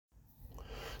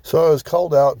So I was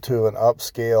called out to an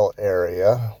upscale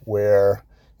area where,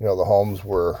 the homes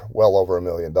were well over $1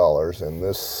 million. In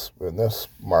this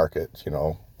market,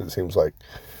 it seems like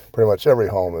pretty much every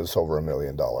home is over $1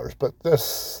 million. But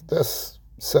this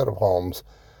set of homes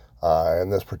in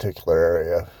this particular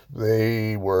area,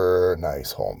 they were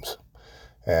nice homes.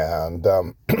 And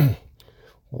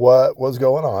what was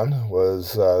going on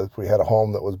was we had a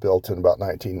home that was built in about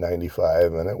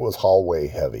 1995, and it was hallway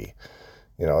heavy.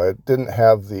 It didn't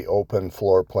have the open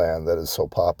floor plan that is so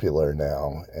popular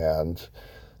now. And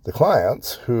the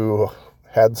clients who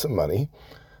had some money,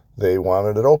 they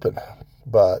wanted it open.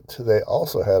 But they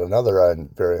also had another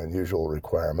very unusual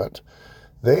requirement.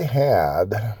 They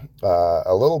had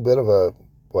a little bit of a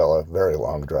very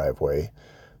long driveway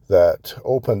that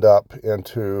opened up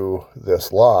into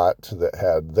this lot that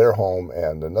had their home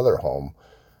and another home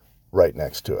right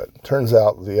next to it. Turns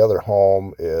out the other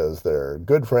home is their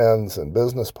good friends and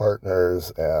business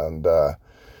partners and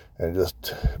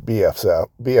just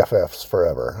BFFs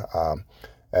forever.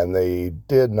 And they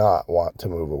did not want to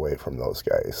move away from those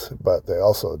guys, but they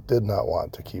also did not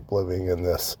want to keep living in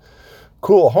this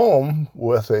cool home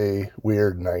with a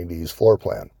weird 90s floor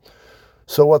plan.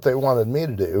 So what they wanted me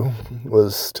to do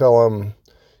was tell them,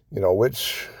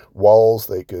 which walls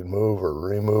they could move or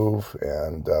remove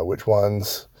and which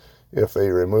ones, if they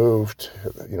removed,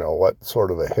 what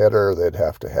sort of a header they'd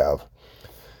have to have.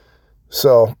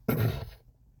 So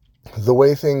the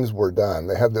way things were done,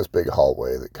 they had this big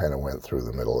hallway that kind of went through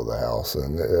the middle of the house,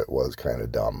 and it was kind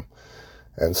of dumb.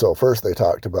 And so first they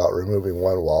talked about removing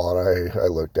one wall, and I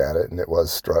looked at it, and it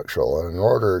was structural. And in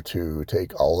order to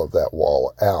take all of that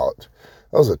wall out,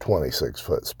 that was a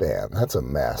 26-foot span. That's a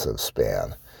massive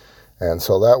span. And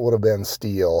so that would have been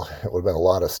steel. It would have been a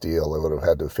lot of steel. They would have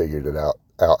had to have figured it out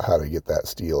how to get that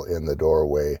steel in the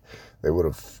doorway. They would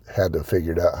have had to have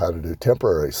figured out how to do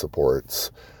temporary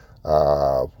supports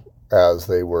as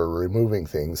they were removing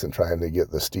things and trying to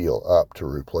get the steel up to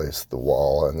replace the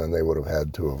wall. And then they would have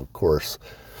had to, of course,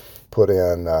 put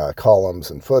in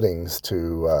columns and footings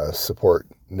to support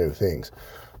new things.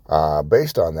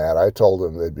 Based on that, I told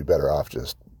them they'd be better off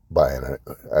just buying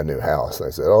a new house. And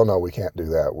I said, oh, no, we can't do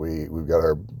that. We've got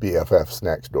our BFFs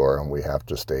next door, and we have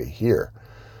to stay here.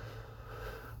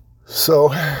 So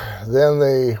then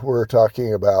they were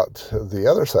talking about the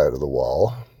other side of the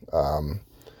wall,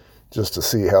 just to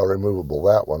see how removable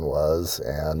that one was.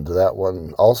 And that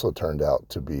one also turned out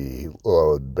to be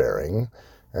load-bearing.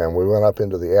 And we went up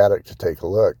into the attic to take a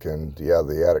look. And,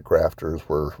 the attic rafters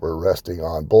were resting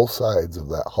on both sides of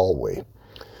that hallway.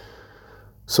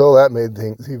 So that made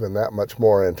things even that much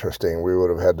more interesting. We would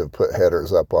have had to put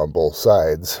headers up on both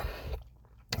sides,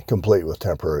 complete with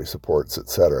temporary supports,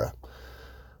 etc.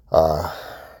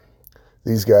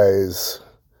 These guys,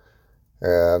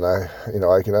 and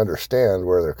I can understand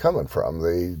where they're coming from.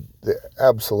 They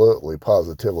absolutely,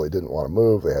 positively didn't want to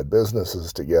move. They had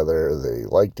businesses together. They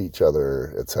liked each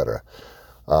other, etc.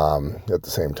 At the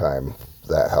same time,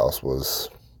 that house was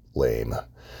lame.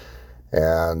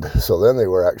 And so then they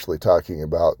were actually talking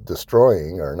about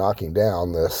destroying or knocking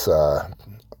down this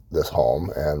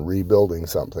home and rebuilding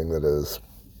something that is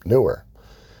newer.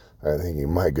 I'm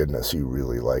thinking, my goodness, you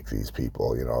really like these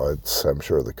people. I'm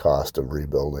sure the cost of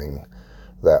rebuilding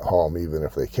that home, even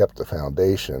if they kept the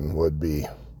foundation, would be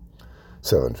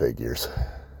 7 figures.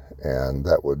 And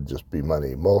that would just be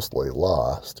money mostly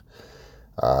lost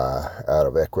out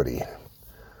of equity.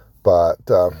 But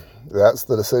that's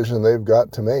the decision they've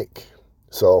got to make.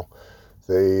 So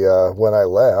when I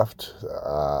left,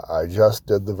 I just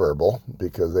did the verbal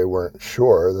because they weren't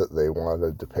sure that they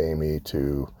wanted to pay me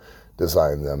to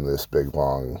design them this big,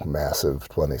 long, massive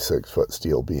 26-foot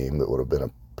steel beam that would have been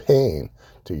a pain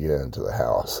to get into the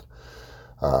house.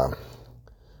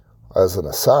 As an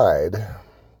aside,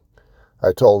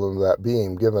 I told them that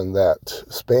beam, given that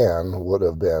span, would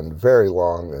have been very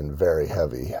long and very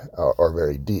heavy, or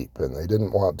very deep, and they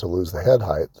didn't want to lose the head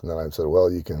height. And then I said,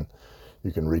 well, you can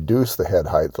reduce the head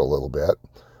height a little bit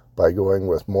by going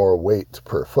with more weight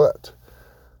per foot.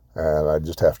 And I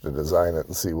just have to design it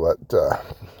and see what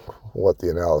the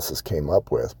analysis came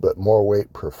up with. But more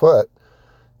weight per foot,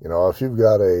 if you've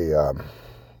got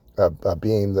a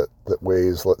beam that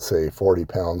weighs, let's say, 40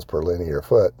 pounds per linear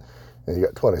foot, and you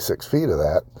got 26 feet of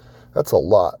that, that's a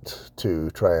lot to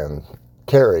try and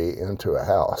carry into a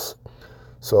house.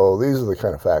 So these are the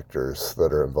kind of factors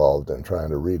that are involved in trying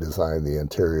to redesign the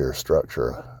interior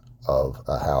structure of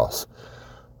a house.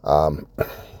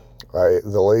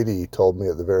 The lady told me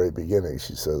at the very beginning,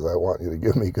 she says, I want you to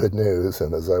give me good news.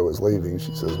 And as I was leaving,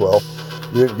 she says, well,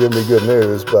 you didn't give me good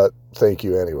news, but thank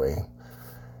you anyway.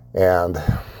 And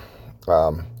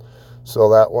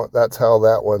So that's how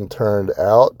that one turned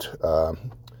out.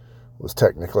 Was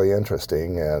technically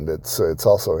interesting, and it's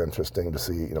also interesting to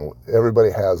see, you know,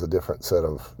 everybody has a different set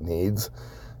of needs,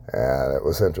 and it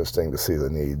was interesting to see the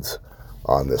needs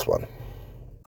on this one.